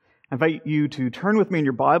I invite you to turn with me in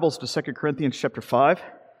your Bibles to 2 Corinthians chapter 5.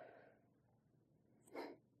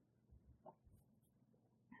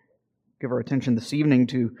 Give our attention this evening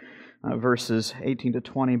to verses 18 to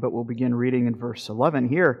 20, but we'll begin reading in verse 11.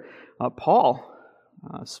 Here, Paul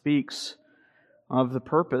speaks of the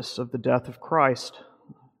purpose of the death of Christ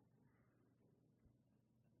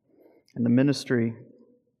and the ministry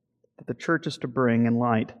that the church is to bring in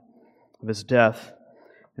light of His death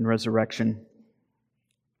and resurrection.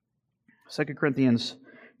 2 Corinthians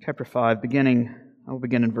chapter 5, I will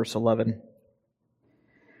begin in verse 11.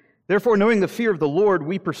 Therefore, knowing the fear of the Lord,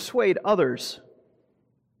 we persuade others.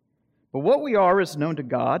 But what we are is known to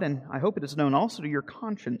God, and I hope it is known also to your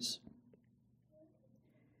conscience.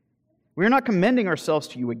 We are not commending ourselves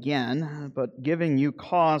to you again, but giving you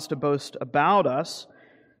cause to boast about us,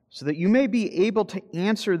 so that you may be able to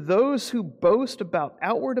answer those who boast about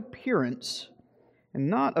outward appearance and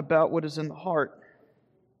not about what is in the heart.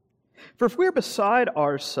 For if we are beside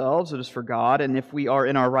ourselves, it is for God, and if we are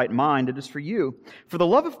in our right mind, it is for you. For the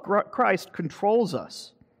love of Christ controls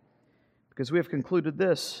us, because we have concluded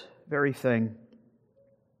this very thing,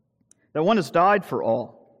 that one has died for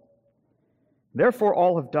all. Therefore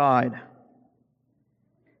all have died.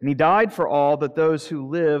 And He died for all, that those who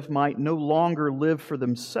live might no longer live for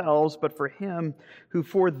themselves, but for Him who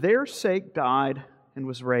for their sake died and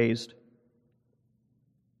was raised.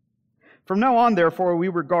 From now on, therefore, we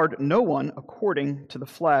regard no one according to the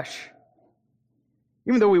flesh.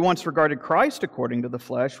 Even though we once regarded Christ according to the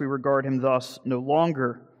flesh, we regard Him thus no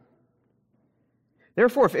longer.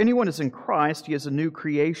 Therefore, if anyone is in Christ, he is a new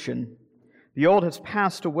creation. The old has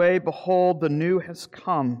passed away, behold, the new has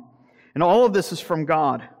come. And all of this is from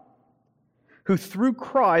God, who through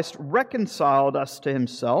Christ reconciled us to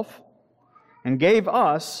Himself and gave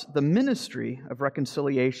us the ministry of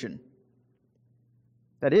reconciliation.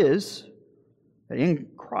 That is, that in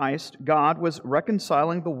Christ God was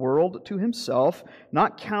reconciling the world to Himself,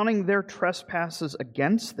 not counting their trespasses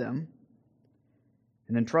against them,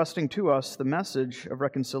 and entrusting to us the message of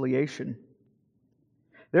reconciliation.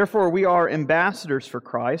 Therefore we are ambassadors for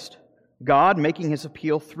Christ, God making His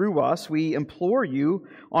appeal through us. We implore you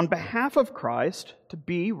on behalf of Christ to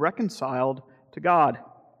be reconciled to God.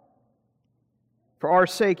 For our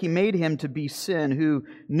sake He made Him to be sin who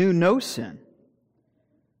knew no sin,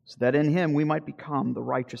 so that in Him we might become the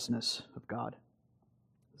righteousness of God.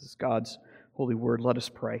 This is God's holy word. Let us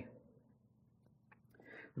pray.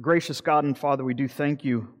 Gracious God and Father, we do thank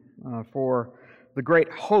You for the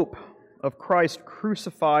great hope of Christ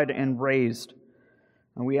crucified and raised.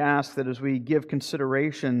 And we ask that as we give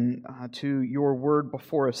consideration to Your word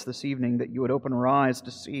before us this evening, that You would open our eyes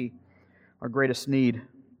to see our greatest need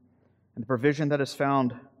and the provision that is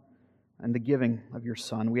found in the giving of Your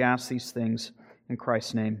Son. We ask these things in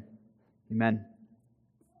Christ's name. Amen.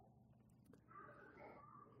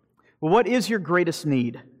 Well, what is your greatest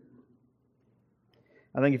need?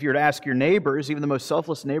 I think if you were to ask your neighbors, even the most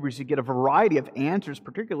selfless neighbors, you get a variety of answers,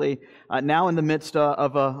 particularly now in the midst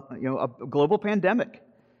of a global pandemic.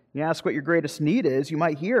 You ask what your greatest need is, you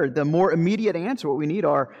might hear the more immediate answer. What we need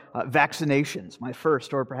are vaccinations, my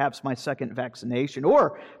first or perhaps my second vaccination.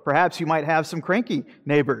 Or perhaps you might have some cranky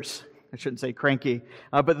neighbors. I shouldn't say cranky,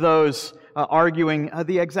 but those arguing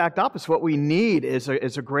the exact opposite. What we need is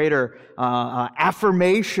a greater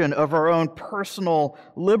affirmation of our own personal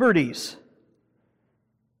liberties.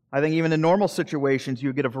 I think even in normal situations,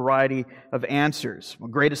 you get a variety of answers. My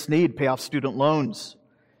greatest need, pay off student loans.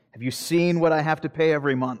 Have you seen what I have to pay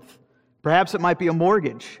every month? Perhaps it might be a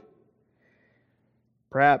mortgage.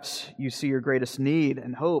 Perhaps you see your greatest need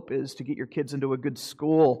and hope is to get your kids into a good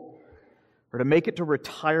school or to make it to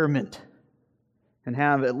retirement and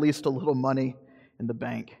have at least a little money in the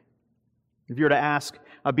bank. If you were to ask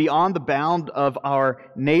beyond the bound of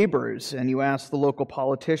our neighbors, and you ask the local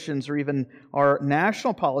politicians or even our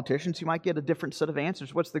national politicians, you might get a different set of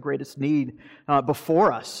answers. What's the greatest need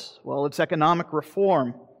before us? Well, it's economic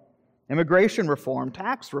reform, immigration reform,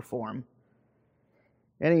 tax reform.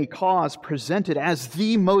 Any cause presented as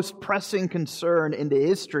the most pressing concern in the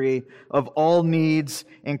history of all needs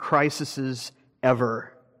and crises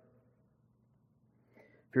ever.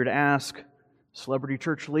 If you were to ask celebrity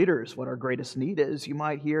church leaders what our greatest need is, you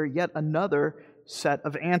might hear yet another set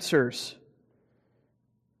of answers.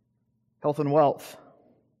 Health and wealth,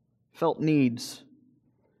 felt needs,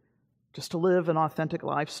 just to live an authentic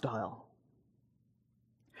lifestyle.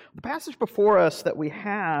 The passage before us that we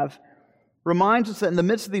have reminds us that in the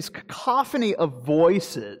midst of these cacophony of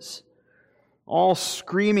voices, all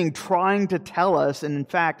screaming, trying to tell us, and in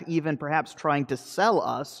fact, even perhaps trying to sell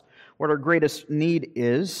us what our greatest need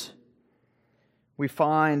is, we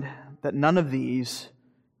find that none of these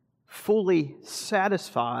fully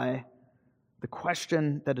satisfy the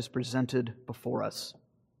question that is presented before us.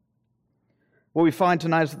 What we find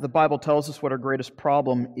tonight is that the Bible tells us what our greatest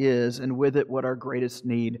problem is, and with it, what our greatest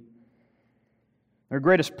need. Our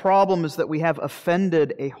greatest problem is that we have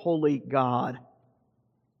offended a holy God.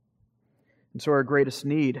 And so our greatest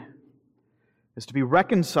need is to be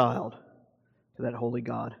reconciled to that holy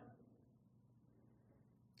God.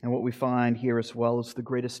 And what we find here as well is the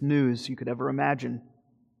greatest news you could ever imagine,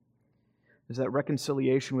 is that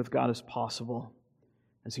reconciliation with God is possible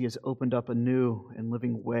as He has opened up a new and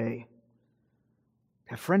living way.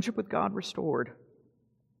 Have friendship with God restored.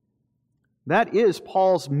 That is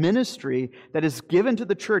Paul's ministry that is given to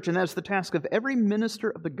the church, and that's the task of every minister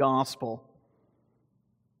of the gospel.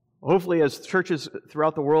 Hopefully, as churches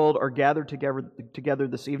throughout the world are gathered together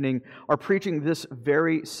this evening, are preaching this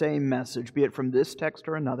very same message, be it from this text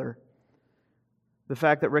or another, the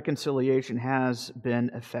fact that reconciliation has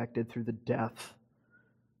been effected through the death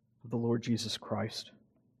of the Lord Jesus Christ.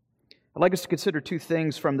 I'd like us to consider two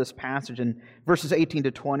things from this passage in verses 18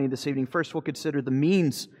 to 20 this evening. First, we'll consider the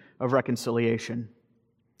means of reconciliation.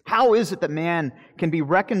 How is it that man can be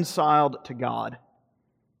reconciled to God?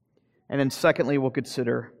 And then secondly, we'll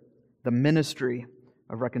consider the ministry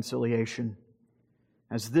of reconciliation,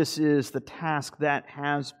 as this is the task that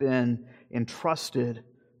has been entrusted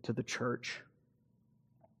to the church.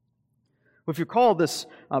 Well, if you recall, this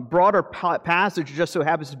broader passage just so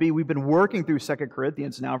happens to be, we've been working through 2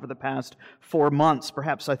 Corinthians now for the past 4 months,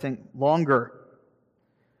 perhaps I think longer.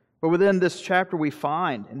 But within this chapter we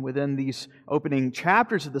find, and within these opening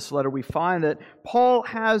chapters of this letter, we find that Paul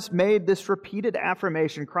has made this repeated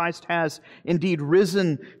affirmation. Christ has indeed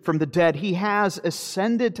risen from the dead. He has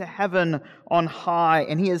ascended to heaven on high,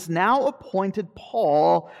 and He has now appointed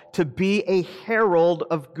Paul to be a herald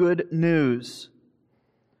of good news.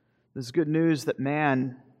 This good news that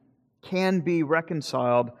man can be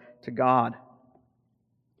reconciled to God.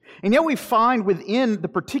 And yet we find within the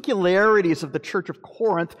particularities of the church of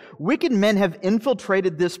Corinth, wicked men have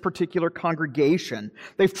infiltrated this particular congregation.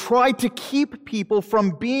 They've tried to keep people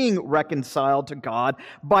from being reconciled to God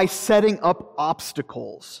by setting up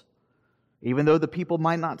obstacles, even though the people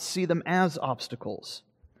might not see them as obstacles.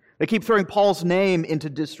 They keep throwing Paul's name into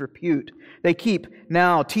disrepute. They keep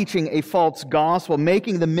now teaching a false gospel,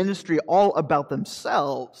 making the ministry all about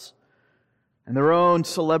themselves and their own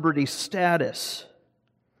celebrity status,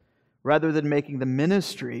 rather than making the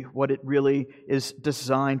ministry what it really is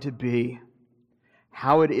designed to be.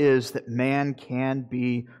 How it is that man can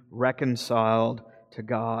be reconciled to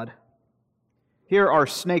God. Here are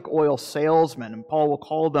snake oil salesmen, and Paul will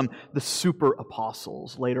call them the super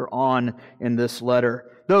apostles later on in this letter.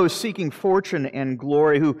 Those seeking fortune and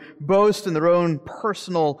glory, who boast in their own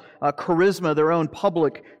personal charisma, their own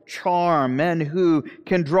public charm, men who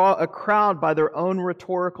can draw a crowd by their own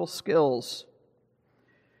rhetorical skills.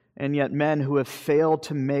 And yet men who have failed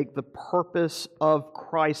to make the purpose of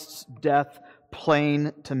Christ's death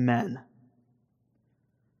plain to men.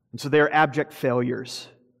 And so they are abject failures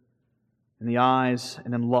in the eyes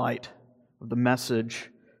and in light of the message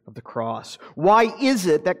of the cross. Why is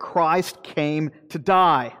it that Christ came to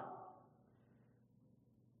die?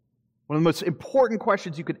 One of the most important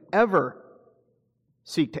questions you could ever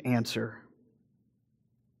seek to answer.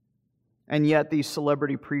 And yet these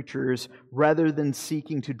celebrity preachers, rather than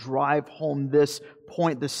seeking to drive home this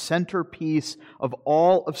point, the centerpiece of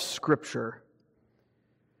all of Scripture,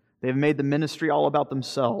 they've made the ministry all about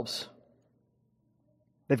themselves.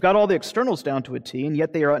 They've got all the externals down to a T, and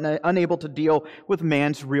yet they are unable to deal with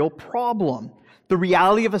man's real problem. The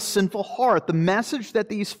reality of a sinful heart, the message that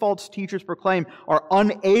these false teachers proclaim, are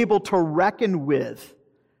unable to reckon with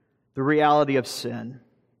the reality of sin.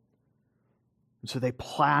 And so they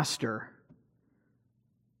plaster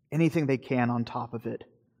anything they can on top of it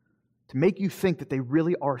to make you think that they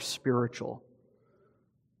really are spiritual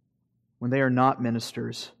when they are not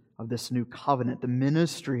ministers of this new covenant, the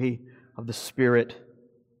ministry of the Spirit.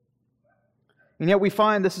 And yet we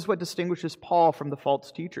find this is what distinguishes Paul from the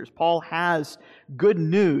false teachers. Paul has good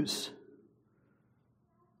news,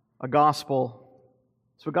 a gospel.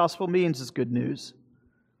 So what gospel means is good news.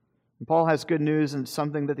 And Paul has good news, and it's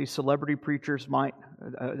something that these celebrity preachers do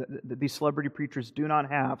not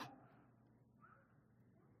have.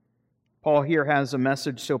 Paul here has a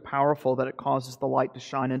message so powerful that it causes the light to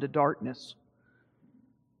shine into darkness.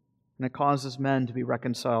 And it causes men to be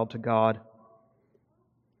reconciled to God.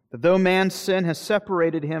 That though man's sin has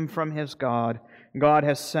separated him from his God, God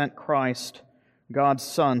has sent Christ, God's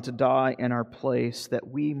Son, to die in our place, that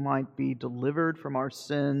we might be delivered from our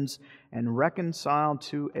sins and reconciled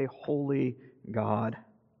to a holy God.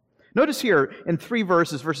 Notice here in 3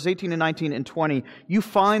 verses, verses 18 and 19 and 20, you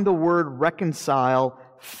find the word reconcile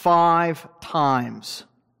 5 times.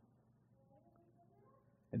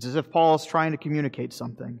 It's as if Paul is trying to communicate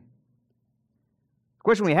something. The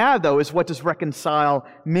question we have, though, is what does reconcile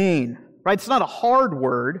mean? Right? It's not a hard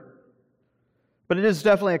word, but it is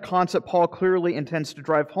definitely a concept Paul clearly intends to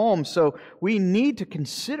drive home. So we need to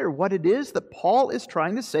consider what it is that Paul is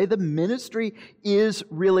trying to say the ministry is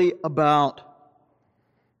really about.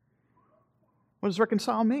 What does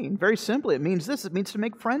reconcile mean? Very simply, it means this. It means to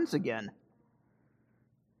make friends again.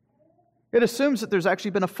 It assumes that there's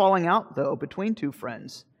actually been a falling out, though, between two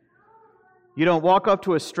friends. You don't walk up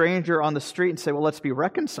to a stranger on the street and say, well, let's be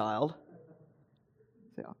reconciled.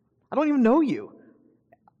 I don't even know you.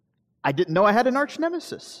 I didn't know I had an arch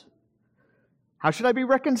nemesis. How should I be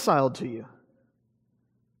reconciled to you?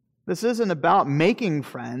 This isn't about making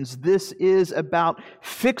friends. This is about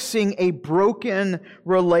fixing a broken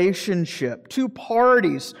relationship. Two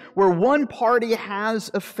parties where one party has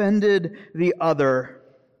offended the other.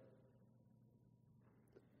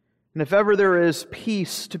 And if ever there is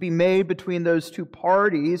peace to be made between those two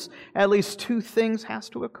parties, at least two things has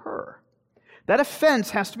to occur. That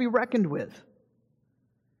offense has to be reckoned with.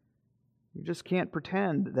 You just can't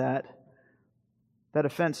pretend that that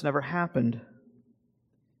offense never happened.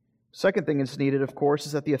 Second thing that's needed, of course,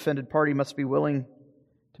 is that the offended party must be willing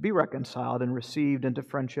to be reconciled and received into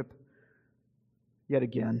friendship yet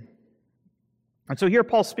again. And so here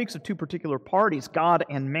Paul speaks of two particular parties, God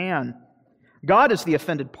and man. God is the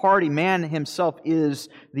offended party. Man himself is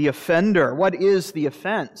the offender. What is the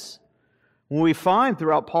offense? When we find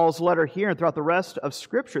throughout Paul's letter here and throughout the rest of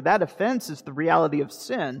Scripture, that offense is the reality of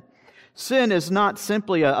sin. Sin is not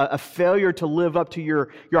simply a failure to live up to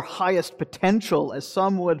your highest potential, as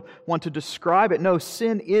some would want to describe it. No,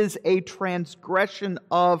 sin is a transgression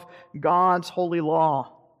of God's holy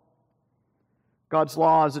law. God's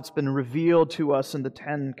law as it's been revealed to us in the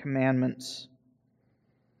 10 Commandments.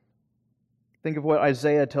 Think of what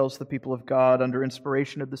Isaiah tells the people of God under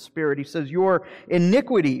inspiration of the Spirit. He says, your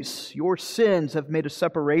iniquities, your sins have made a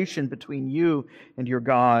separation between you and your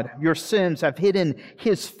God. Your sins have hidden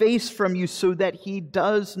His face from you so that He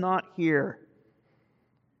does not hear.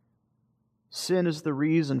 Sin is the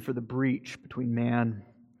reason for the breach between man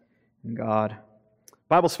and God. The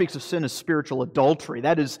Bible speaks of sin as spiritual adultery.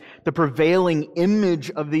 That is the prevailing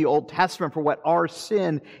image of the Old Testament for what our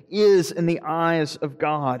sin is in the eyes of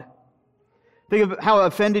God. Think of how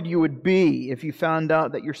offended you would be if you found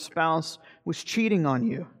out that your spouse was cheating on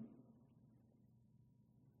you.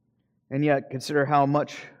 And yet, consider how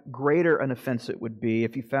much greater an offense it would be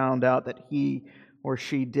if you found out that he or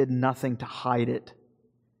she did nothing to hide it.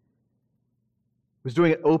 Was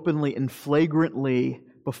doing it openly and flagrantly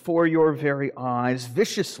before your very eyes,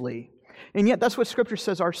 viciously. And yet, that's what Scripture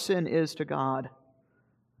says our sin is to God.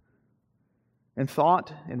 In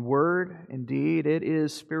thought, in word, in deed, it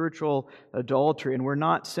is spiritual adultery. And we're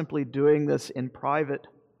not simply doing this in private.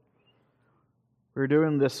 We're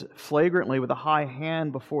doing this flagrantly with a high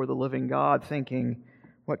hand before the living God, thinking,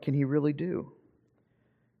 what can He really do?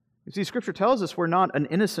 You see, Scripture tells us we're not an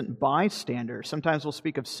innocent bystander. Sometimes we'll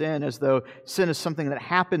speak of sin as though sin is something that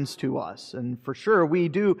happens to us. And for sure, we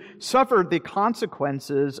do suffer the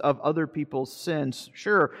consequences of other people's sins.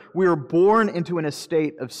 Sure, we are born into an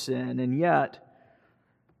estate of sin, and yet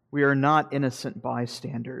we are not innocent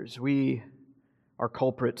bystanders. We are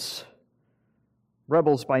culprits,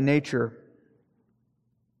 rebels by nature.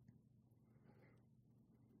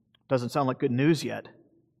 Doesn't sound like good news yet.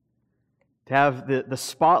 To have the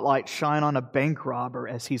spotlight shine on a bank robber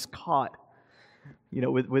as he's caught,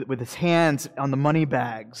 with his hands on the money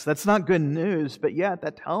bags. That's not good news, but yet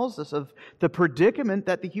that tells us of the predicament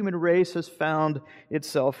that the human race has found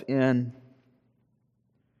itself in.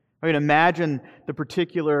 I mean, imagine the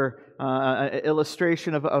particular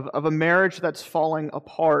illustration of a marriage that's falling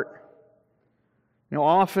apart.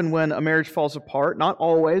 Often when a marriage falls apart, not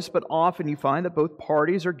always, but often you find that both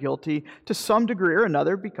parties are guilty to some degree or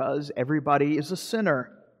another because everybody is a sinner.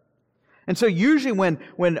 And so usually when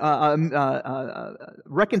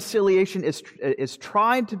reconciliation is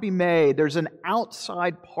tried to be made, there's an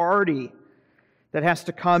outside party that has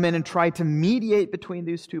to come in and try to mediate between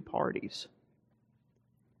these two parties.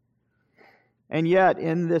 And yet,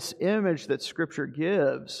 in this image that Scripture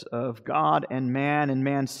gives of God and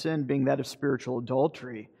man's sin being that of spiritual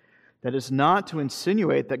adultery, that is not to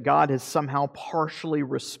insinuate that God is somehow partially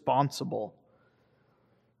responsible,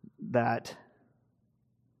 that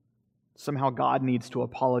somehow God needs to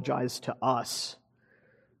apologize to us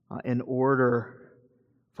in order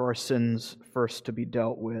for our sins first to be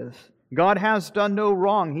dealt with. God has done no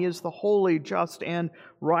wrong. He is the holy, just, and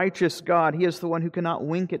righteous God. He is the one who cannot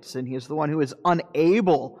wink at sin. He is the one who is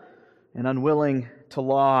unable and unwilling to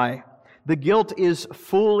lie. The guilt is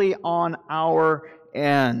fully on our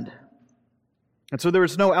end. And so there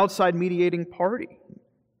is no outside mediating party.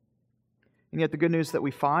 And yet the good news that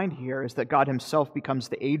we find here is that God Himself becomes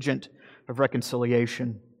the agent of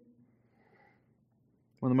reconciliation.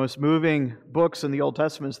 One of the most moving books in the Old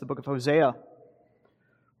Testament is the book of Hosea,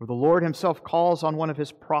 where the Lord Himself calls on one of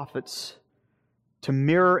His prophets to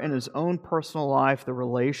mirror in his own personal life the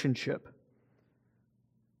relationship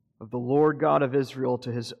of the Lord God of Israel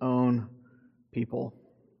to His own people.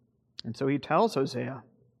 And so He tells Hosea,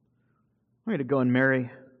 I'm going to go and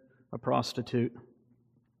marry a prostitute.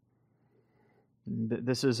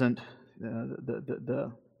 This isn't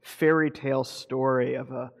the fairy tale story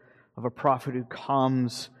of a prophet who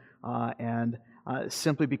comes and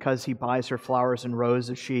simply because he buys her flowers and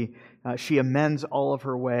roses, she amends all of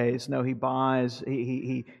her ways. No, he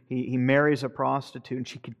marries a prostitute, and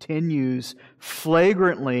she continues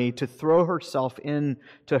flagrantly to throw herself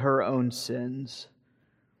into her own sins.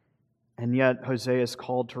 And yet Hosea is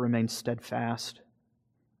called to remain steadfast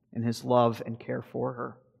in his love and care for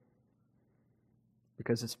her,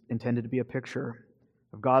 because it's intended to be a picture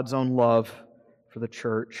of God's own love for the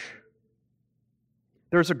church.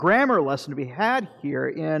 There's a grammar lesson to be had here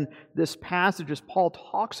in this passage as Paul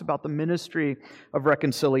talks about the ministry of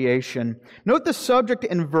reconciliation. Note the subject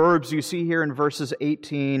and verbs you see here in verses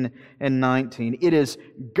 18 and 19. It is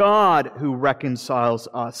God who reconciles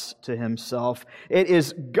us to Himself. It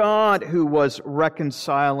is God who was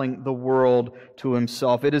reconciling the world to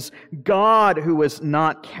Himself. It is God who was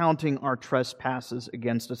not counting our trespasses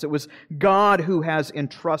against us. It was God who has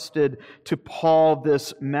entrusted to Paul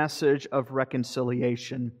this message of reconciliation.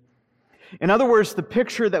 In other words, the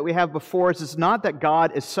picture that we have before us is not that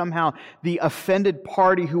God is somehow the offended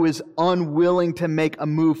party who is unwilling to make a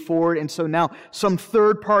move forward, and so now some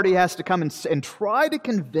third party has to come and try to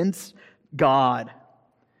convince God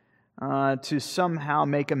to somehow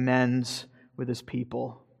make amends with His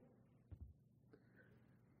people.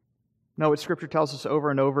 No, what Scripture tells us over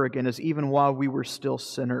and over again is even while we were still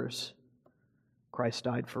sinners, Christ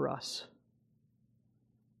died for us.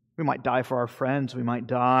 We might die for our friends, we might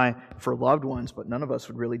die for loved ones, but none of us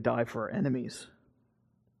would really die for our enemies.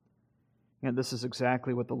 And this is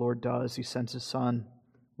exactly what the Lord does. He sends His Son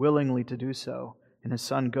willingly to do so, and His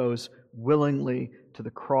Son goes willingly to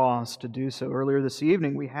the cross to do so. Earlier this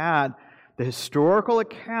evening, we had the historical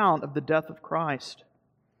account of the death of Christ.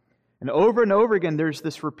 And over again, there's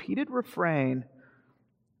this repeated refrain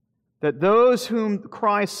that those whom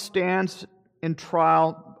Christ stands in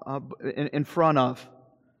trial in front of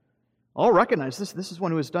all recognize this is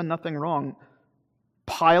one who has done nothing wrong.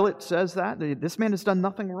 Pilate says that. This man has done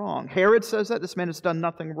nothing wrong. Herod says that. This man has done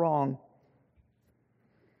nothing wrong.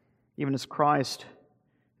 Even as Christ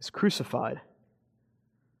is crucified,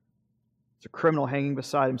 there's a criminal hanging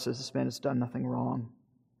beside Him says this man has done nothing wrong.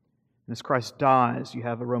 And as Christ dies, you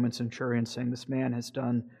have a Roman centurion saying this man has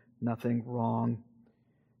done nothing wrong.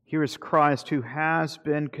 Here is Christ who has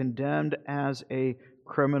been condemned as a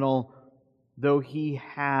criminal, though He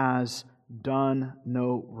has done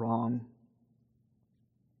no wrong.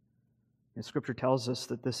 And Scripture tells us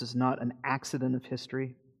that this is not an accident of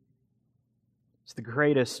history. It's the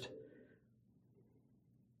greatest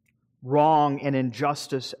wrong and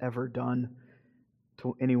injustice ever done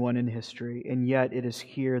to anyone in history. And yet it is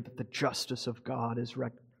here that the justice of God is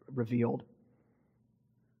revealed.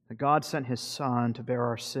 That God sent His Son to bear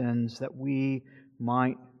our sins that we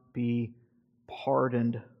might be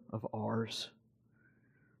pardoned of ours.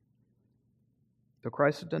 Though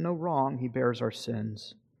Christ has done no wrong, He bears our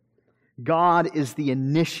sins. God is the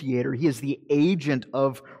initiator. He is the agent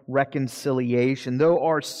of reconciliation. Though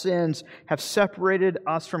our sins have separated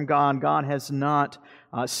us from God, God has not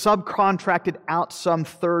subcontracted out some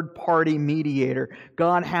third-party mediator.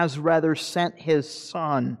 God has rather sent His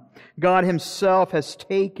Son. God Himself has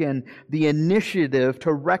taken the initiative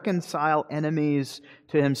to reconcile enemies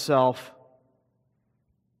to Himself.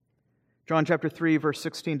 John chapter 3, verse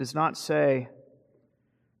 16 does not say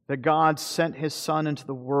that God sent His Son into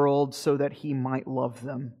the world so that He might love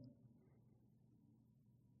them.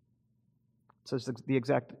 It says the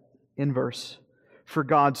exact inverse. For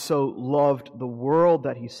God so loved the world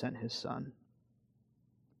that He sent His Son.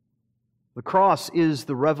 The cross is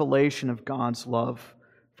the revelation of God's love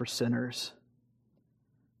for sinners.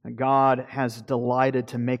 And God has delighted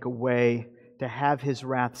to make a way to have His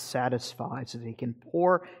wrath satisfied so that He can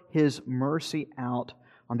pour His mercy out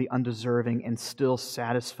on the undeserving and still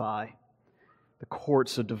satisfy the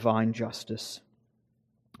courts of divine justice.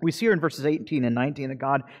 We see here in verses 18 and 19 that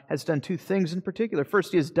God has done two things in particular.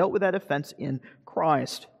 First, He has dealt with that offense in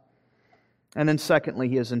Christ. And then secondly,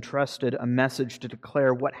 He has entrusted a message to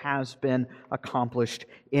declare what has been accomplished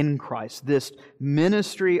in Christ. This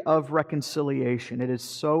ministry of reconciliation, it is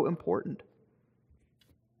so important.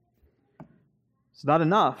 It's not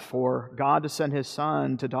enough for God to send His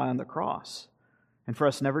Son to die on the cross and for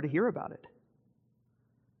us never to hear about it.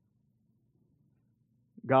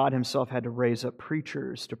 God Himself had to raise up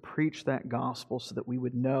preachers to preach that gospel so that we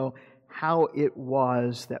would know how it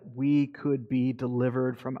was that we could be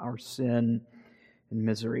delivered from our sin and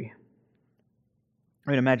misery.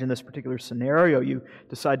 I mean, imagine this particular scenario. You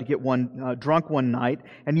decide to get drunk one night,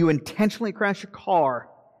 and you intentionally crash your car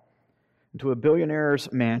into a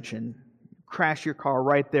billionaire's mansion. Crash your car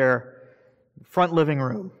right there, front living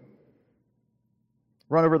room.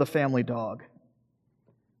 Run over the family dog.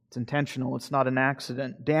 It's intentional. It's not an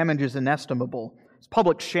accident. Damage is inestimable. It's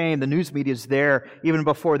public shame. The news media is there even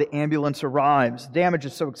before the ambulance arrives. Damage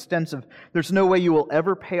is so extensive, there's no way you will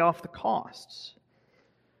ever pay off the costs.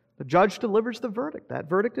 The judge delivers the verdict. That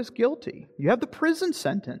verdict is guilty. You have the prison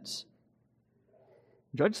sentence.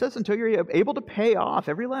 The judge says until you're able to pay off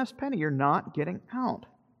every last penny, you're not getting out.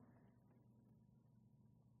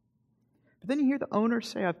 But then you hear the owner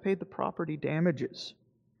say, I've paid the property damages.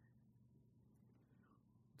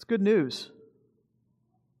 It's good news.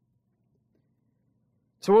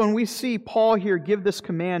 So when we see Paul here give this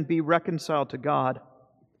command, be reconciled to God,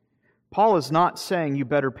 Paul is not saying you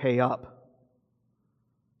better pay up.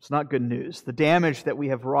 It's not good news. The damage that we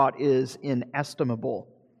have wrought is inestimable.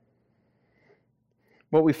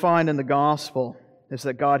 What we find in the gospel is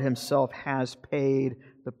that God Himself has paid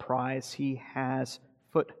the price. He has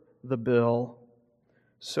foot the bill.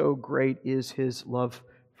 So great is His love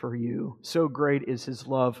for you. So great is His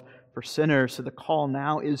love for sinners. So the call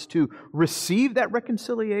now is to receive that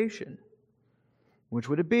reconciliation. Which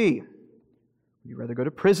would it be? Would you rather go to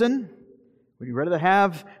prison? Would you rather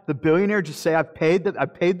have the billionaire just say, I've paid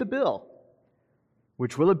the bill?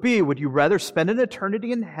 Which will it be? Would you rather spend an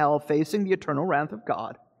eternity in hell facing the eternal wrath of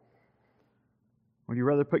God? Or would you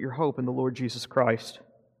rather put your hope in the Lord Jesus Christ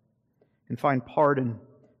and find pardon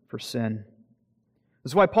for sin?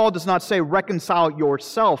 This is why Paul does not say, reconcile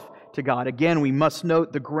yourself to God. Again, we must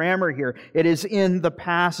note the grammar here. It is in the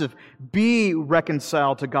passive. Be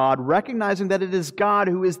reconciled to God, recognizing that it is God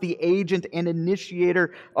who is the agent and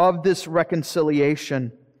initiator of this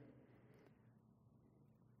reconciliation.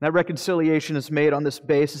 That reconciliation is made on this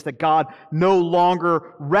basis that God no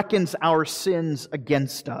longer reckons our sins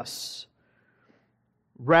against us.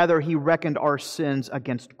 Rather, He reckoned our sins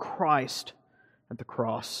against Christ at the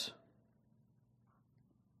cross.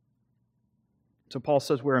 So Paul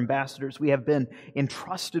says we're ambassadors. We have been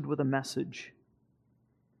entrusted with a message.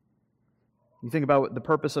 You think about the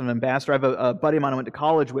purpose of an ambassador. I have a buddy of mine I went to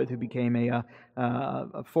college with who became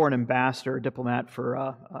a foreign ambassador, a diplomat for,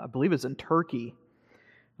 I believe it's in Turkey.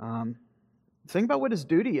 Think about what his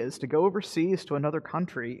duty is to go overseas to another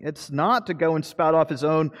country. It's not to go and spout off his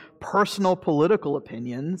own personal political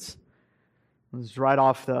opinions. It was right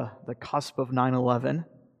off the cusp of 9/11.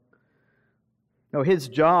 No, his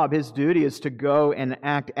job, his duty is to go and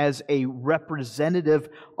act as a representative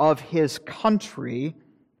of his country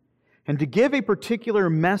and to give a particular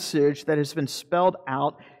message that has been spelled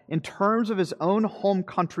out in terms of his own home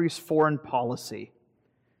country's foreign policy.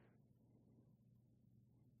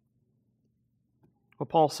 What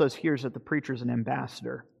Paul says here is that the preacher is an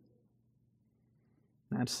ambassador.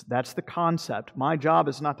 That's the concept. My job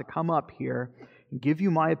is not to come up here and give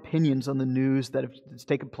you my opinions on the news that has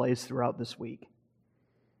taken place throughout this week.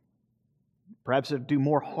 Perhaps it would do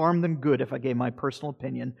more harm than good if I gave my personal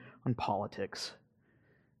opinion on politics.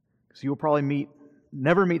 Because you will probably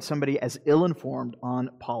never meet somebody as ill-informed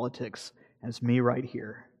on politics as me right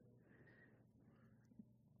here.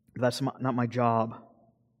 That's not my job.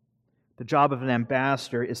 The job of an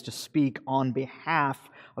ambassador is to speak on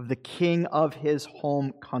behalf of the king of his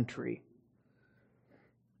home country.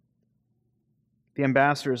 The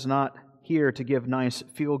ambassador is not here to give nice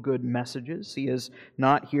feel-good messages. He is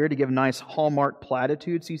not here to give nice Hallmark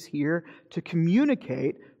platitudes. He's here to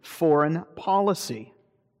communicate foreign policy.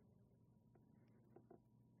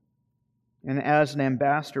 And as an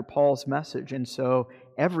ambassador, Paul's message, and so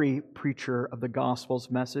every preacher of the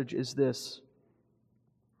gospel's message is this: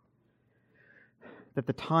 that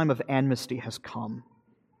the time of amnesty has come.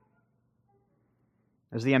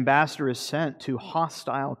 As the ambassador is sent to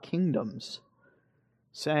hostile kingdoms,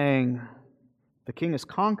 saying, the king is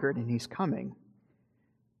conquered and he's coming.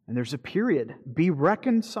 And there's a period. Be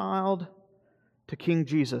reconciled to King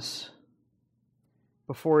Jesus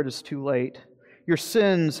before it is too late. Your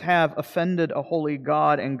sins have offended a holy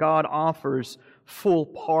God, and God offers full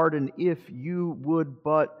pardon if you would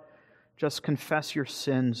but just confess your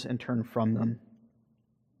sins and turn from them.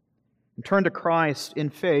 And turn to Christ in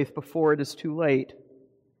faith before it is too late.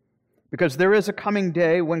 Because there is a coming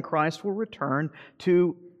day when Christ will return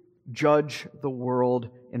to judge the world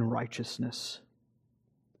in righteousness.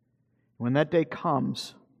 When that day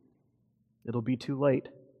comes, it'll be too late.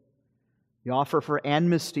 The offer for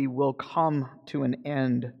amnesty will come to an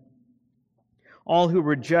end. All who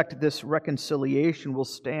reject this reconciliation will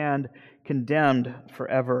stand condemned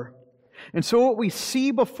forever. And so what we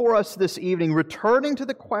see before us this evening, returning to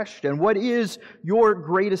the question, what is your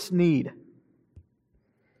greatest need?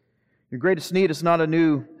 Your greatest need is not a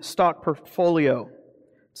new stock portfolio.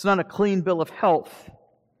 It's not a clean bill of health.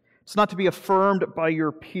 It's not to be affirmed by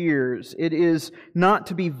your peers. It is not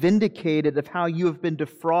to be vindicated of how you have been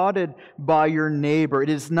defrauded by your neighbor. It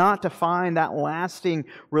is not to find that lasting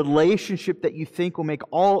relationship that you think will make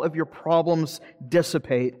all of your problems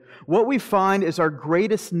dissipate. What we find is our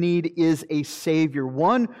greatest need is a Savior,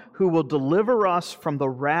 one who will deliver us from the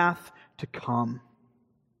wrath to come.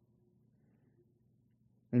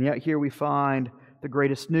 And yet here we find the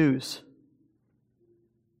greatest news,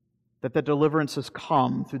 that the deliverance has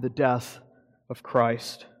come through the death of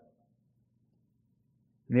Christ.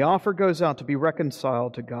 And the offer goes out to be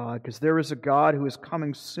reconciled to God, because there is a God who is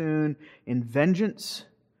coming soon in vengeance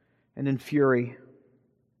and in fury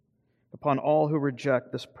upon all who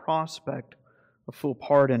reject this prospect of full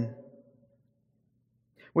pardon.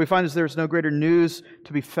 What we find is there is no greater news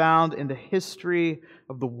to be found in the history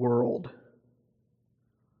of the world.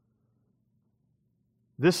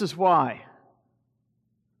 This is why,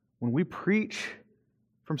 when we preach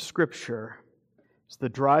from Scripture, it's the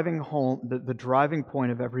driving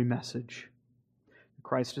point of every message.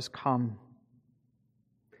 Christ has come,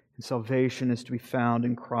 and salvation is to be found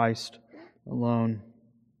in Christ alone.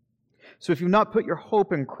 So if you've not put your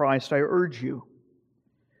hope in Christ, I urge you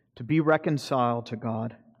to be reconciled to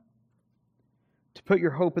God, to put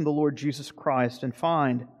your hope in the Lord Jesus Christ and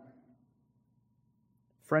find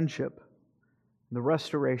friendship, the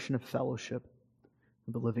restoration of fellowship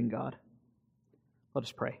with the living God. Let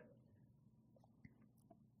us pray.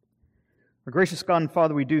 Our gracious God and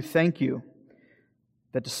Father, we do thank you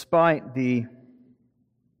that despite the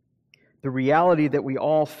reality that we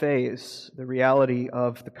all face, the reality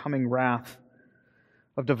of the coming wrath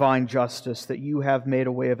of divine justice, that you have made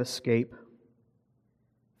a way of escape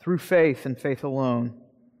through faith and faith alone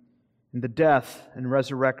in the death and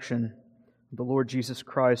resurrection of the Lord Jesus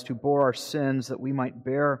Christ, who bore our sins that we might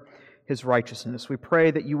bear His righteousness. We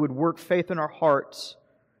pray that you would work faith in our hearts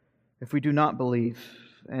if we do not believe,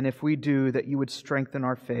 and if we do, that you would strengthen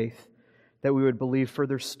our faith, that we would believe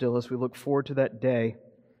further still as we look forward to that day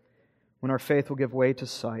when our faith will give way to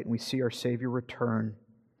sight and we see our Savior return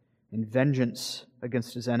in vengeance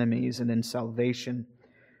against His enemies and in salvation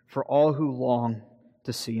for all who long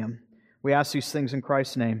to see Him. We ask these things in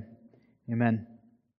Christ's name. Amen.